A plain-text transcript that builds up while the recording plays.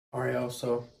Alright, y'all,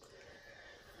 so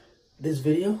this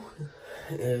video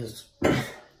is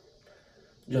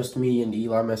just me and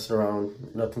Eli messing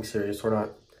around. Nothing serious. We're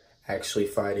not actually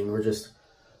fighting. We're just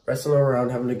wrestling around,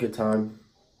 having a good time.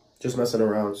 Just messing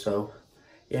around, so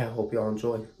yeah, hope y'all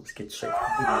enjoy. Let's get straight to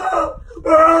the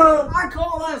video. I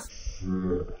call this!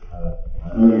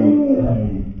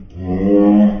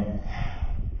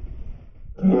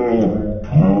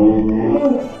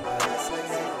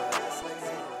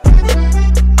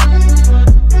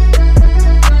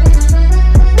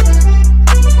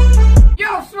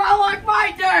 You smell like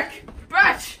my dick,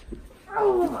 bitch!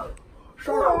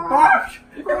 Shut up, bitch!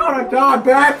 You're gonna die,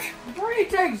 bitch!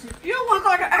 Greetings! You look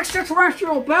like an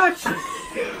extraterrestrial, bitch!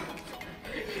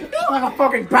 You look like a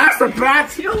fucking bastard,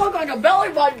 bitch! You look like a belly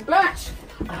button, bitch!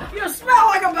 You smell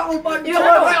like a belly button, you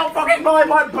look like a fucking belly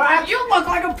button, bitch! You look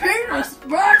like a penis,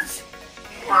 bitch!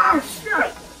 Oh,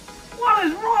 shit! What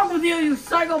is wrong with you, you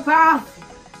psychopath?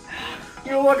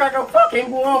 You look like a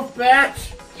fucking wolf,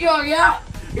 bitch! Yeah?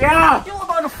 Yeah! You look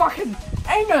like a fucking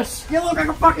anus! You look like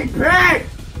a fucking pig! You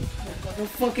look like a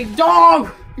fucking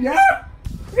dog! Yeah?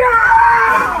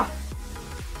 Yeah!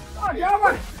 Oh,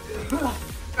 damn it!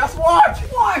 Guess what?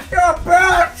 What? You're a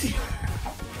bitch!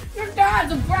 Your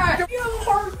dad's a bitch! You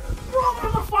are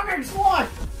a fucking slut!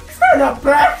 Shut up,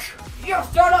 bitch! You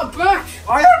shut up, bitch!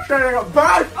 I am shutting up,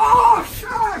 bitch! Oh, shit!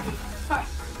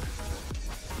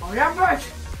 Oh, yeah, bitch!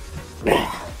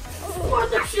 What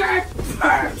the shit,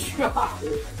 bitch?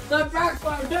 The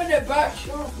backfire did it, bitch!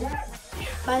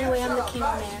 By the way, I'm the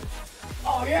cameraman.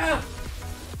 Oh, yeah?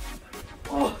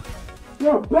 Oh,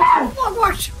 you're bad! Look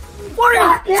what are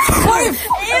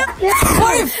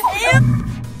you?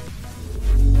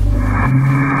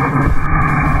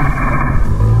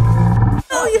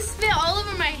 Oh, you spit all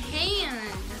over my hand.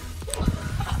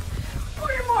 What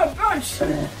are you, my bitch?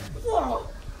 Whoa.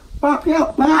 Fuck you,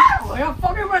 bitch! Oh, yeah,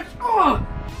 fuck you, bitch! Oh!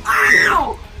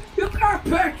 Ow! You got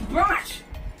bitch, bitch!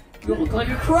 You look like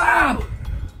a crab!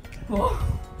 Oh.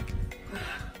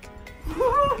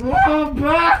 Oh,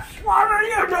 bitch! What are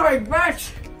you doing,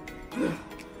 bitch?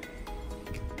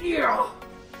 Yeah.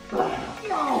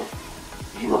 No.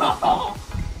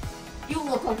 You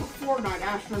look like a Fortnite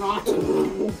astronaut.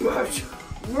 Oh, bitch.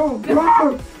 No, bitch.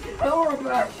 No,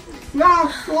 bitch. No,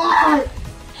 slide.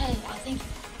 Hey, I think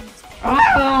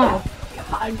Ah!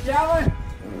 God damn it.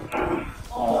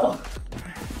 Oh.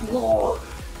 Oh.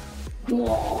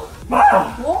 Oh.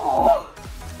 Oh.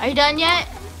 Are you done yet?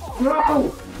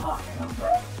 No.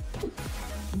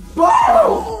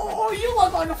 Oh, you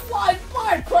look like a flying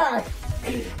firecracker!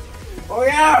 Oh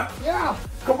yeah? Yeah!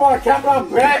 Come on, come on,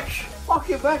 bitch! Fuck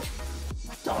you, bitch!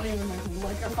 Don't even make me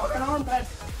like your fucking arm, bitch!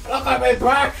 Look at me,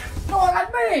 bitch! Look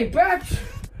at me, bitch!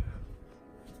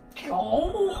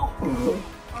 Oh!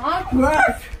 I'm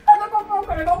bitch! I'm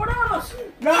gonna go bananas!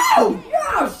 No!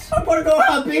 Yes! I'm gonna go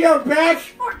out and beat her,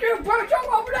 bitch! Fuck you, bitch! I'm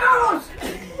going bananas!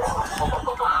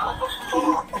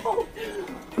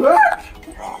 Bitch!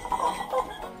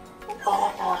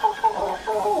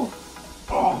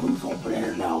 Oh, who's going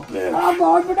banana now, bitch? I'm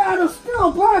going banana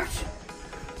still, bitch!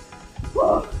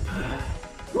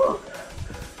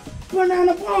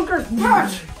 Banana bonkers,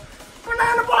 bitch!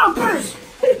 Banana bonkers!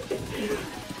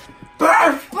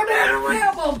 Bitch! Banana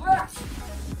ramble, bitch!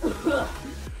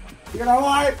 You know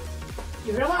what?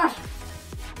 You hear that?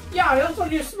 Yeah, that's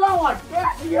what you smell like,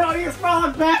 bitch! You know what you smell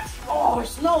like, bitch? Oh, I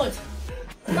smell it!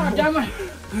 God damn it!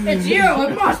 It's you!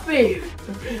 It must be!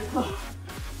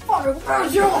 Fucking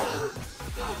where's you?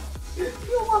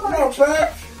 You look like a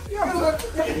bitch! You look...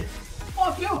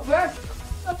 Fuck you, bitch!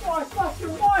 That's why I fucked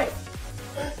your wife!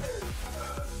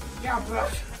 Yeah,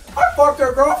 bitch! I fucked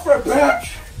her girlfriend,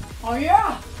 bitch! Oh,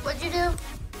 yeah? What'd you do?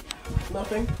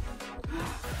 Nothing.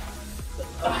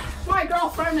 My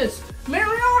girlfriend is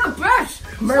Mariana, bitch!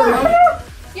 Mariana?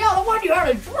 Yeah, the one you had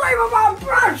a dream about,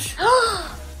 bitch!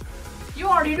 You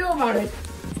already knew about it.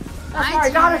 That's where I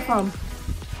got it from.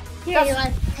 Here, you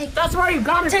like, take That's where you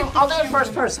got it from. I'll do the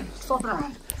first person. Flip it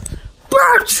around.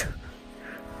 Bitch!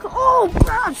 Oh,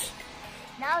 bitch!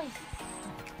 now he's...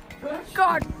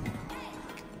 God.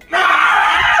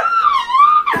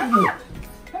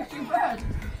 Bitch, you bad.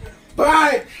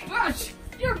 Bitch! Bitch!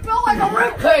 You're built like a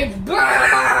ribcage,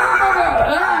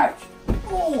 bitch!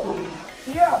 Oh,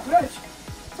 yeah, bitch.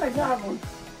 Take that one.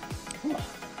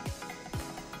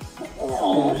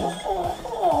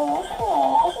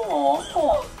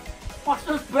 Watch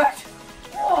this, bitch!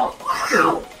 Oh,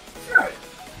 shit!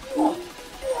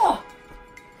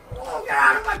 Get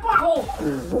out of my butthole!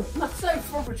 Not safe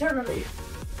for paternity.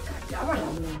 God damn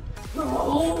it!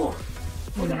 Oh,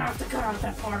 we're gonna have to cut out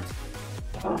that part.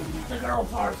 The girl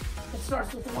part. It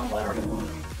starts with the one letter.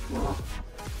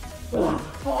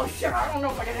 Oh shit, I don't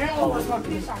know if I can handle this. My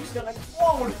piece is gonna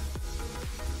explode.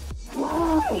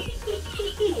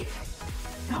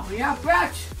 Oh yeah,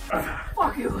 bitch.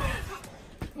 Fuck you.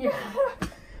 Yeah.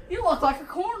 You look like a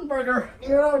corn burger.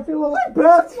 Yeah, you look like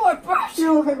bitch. What, bitch?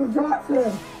 You look like a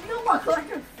Jackson. You look like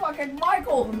a fucking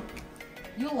Michael.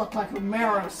 You look like a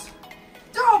Maris.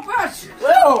 Don't, bitch.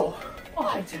 Ew.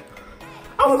 What?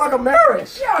 I look like a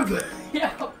Maris. Yeah,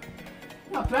 yeah.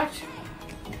 Yeah, bitch.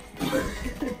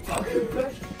 Fucking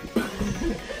bitch.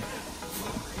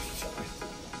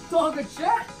 Talking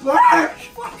shit. Bitch.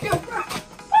 Fuck you, bitch.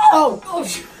 Oh. Oh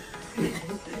shit.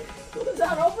 Is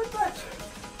that open, bitch?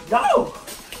 No.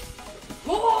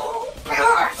 Oh,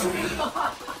 bitch.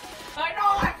 I know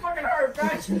that fucking hurt,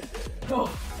 bitch. Oh.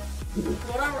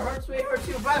 Whatever hurts me hurts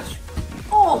you, bitch.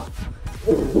 Oh.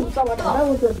 You sound like a man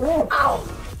with your breath. Ow.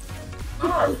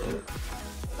 Oh.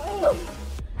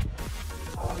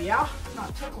 Oh yeah?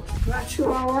 Not ticklish, bitch.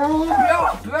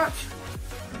 Yeah, bitch.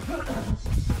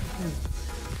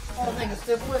 All thing that's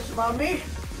ticklish about me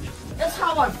is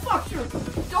how I fucked your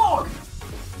dog.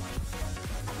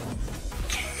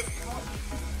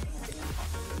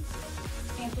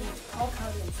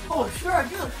 Oh sure,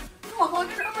 you look like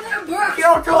an M&M, bitch. You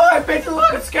don't do it, bitch. You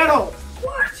look like a Skittle.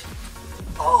 What?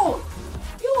 Oh,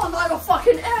 you look like a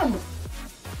fucking M.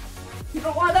 You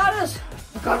know why that is?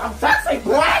 Because I'm sexy,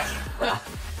 bitch.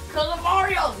 Because of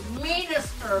Mario's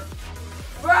meanester.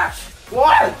 Bitch.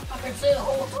 What? I can see the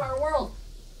whole entire world.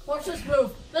 Watch this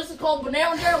move. This is called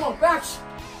banana jammo, bitch.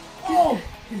 Oh.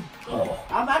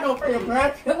 I'm not going for you,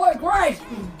 bitch. It went great.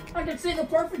 I can see the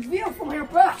perfect view from here,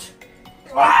 bitch.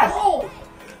 What? Oh.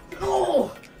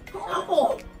 Oh.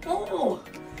 Oh. Oh.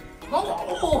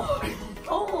 Oh.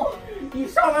 Oh. You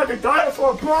sound like a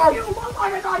dinosaur, bitch. You look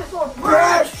like a dinosaur,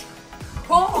 bitch. Bitch.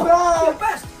 Oh. No. Your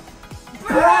best.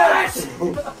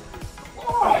 Bitch.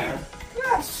 Oh.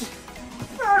 Yes.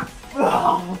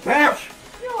 Oh, bitch.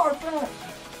 You're a bitch.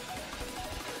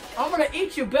 I'm gonna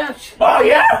eat you, bitch. Oh,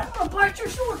 yeah? I'm gonna bite your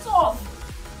shorts off.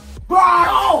 Bitch.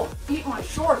 Oh, eat my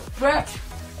shorts, bitch.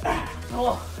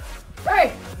 Oh,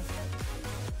 hey.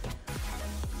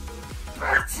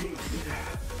 Bitch.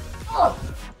 Oh,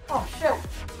 oh shit.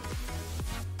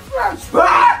 Bitch.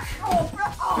 Bitch. Oh,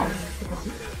 oh.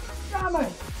 Damn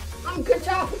it. I'm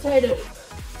decapitated.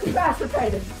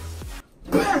 Incapacitated.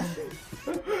 Bitch.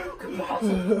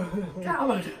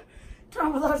 Damn it.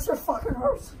 Damn it, that shit fucking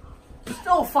hurts.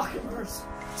 Still fucking hurts.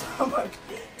 Damn it.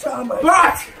 Damn it.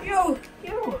 Bitch. You.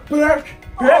 Bitch.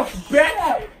 Oh, Bitch. Bitch. shit.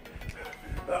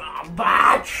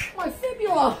 Bitch. My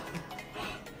fibula.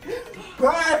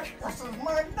 Bitch. This is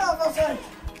magnificent.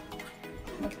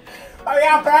 Oh,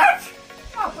 yeah, bitch.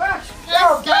 You're a bitch. You're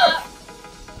a bitch.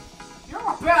 You're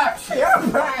a bitch. You're a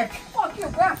bitch. Fuck you,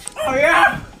 bitch. Oh,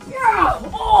 yeah? Yeah.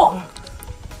 Oh.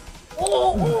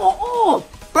 Oh.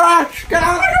 Bitch. Get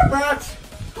out of here, bitch.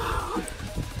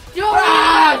 You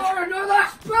Bitch. want to do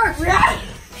this, bitch? Yeah.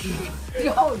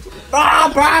 Yo. Ah,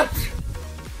 bitch.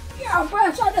 Yeah,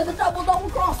 bitch. I did the double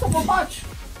cross of a bitch.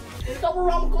 Double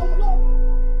rum.